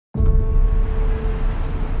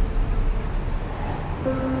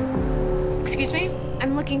Excuse me?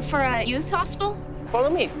 I'm looking for a youth hostel. Follow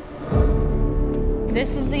me.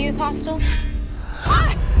 This is the youth hostel?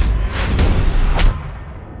 I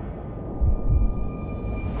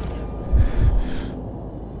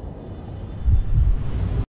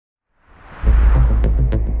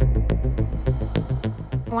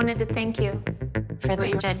wanted to thank you for what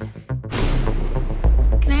you did.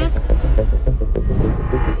 Can I ask?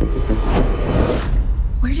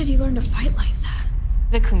 Where did you learn to fight like that?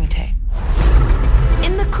 The Kumite.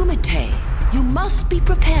 In the Kumite, you must be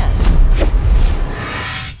prepared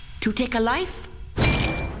to take a life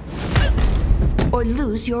or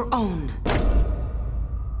lose your own.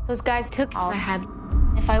 Those guys took all I had.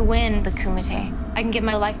 If I win the Kumite, I can get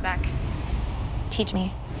my life back. Teach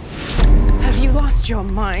me. Have you lost your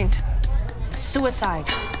mind? Suicide.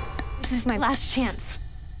 This is my last chance.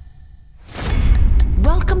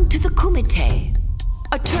 Welcome to the Kumite,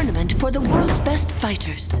 a tournament for the world's best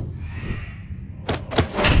fighters.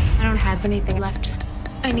 I don't have anything left.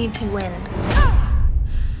 I need to win.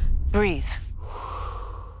 Breathe.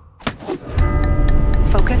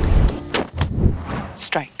 Focus.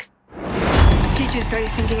 Strike. Teacher's got you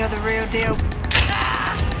thinking you're the real deal.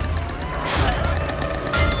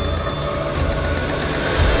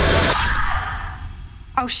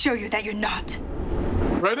 I'll show you that you're not.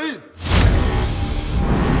 Ready?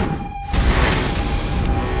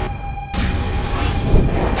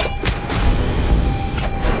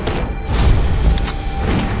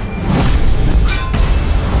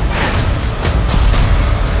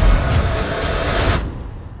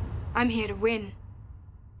 I'm here to win.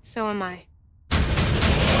 So am I.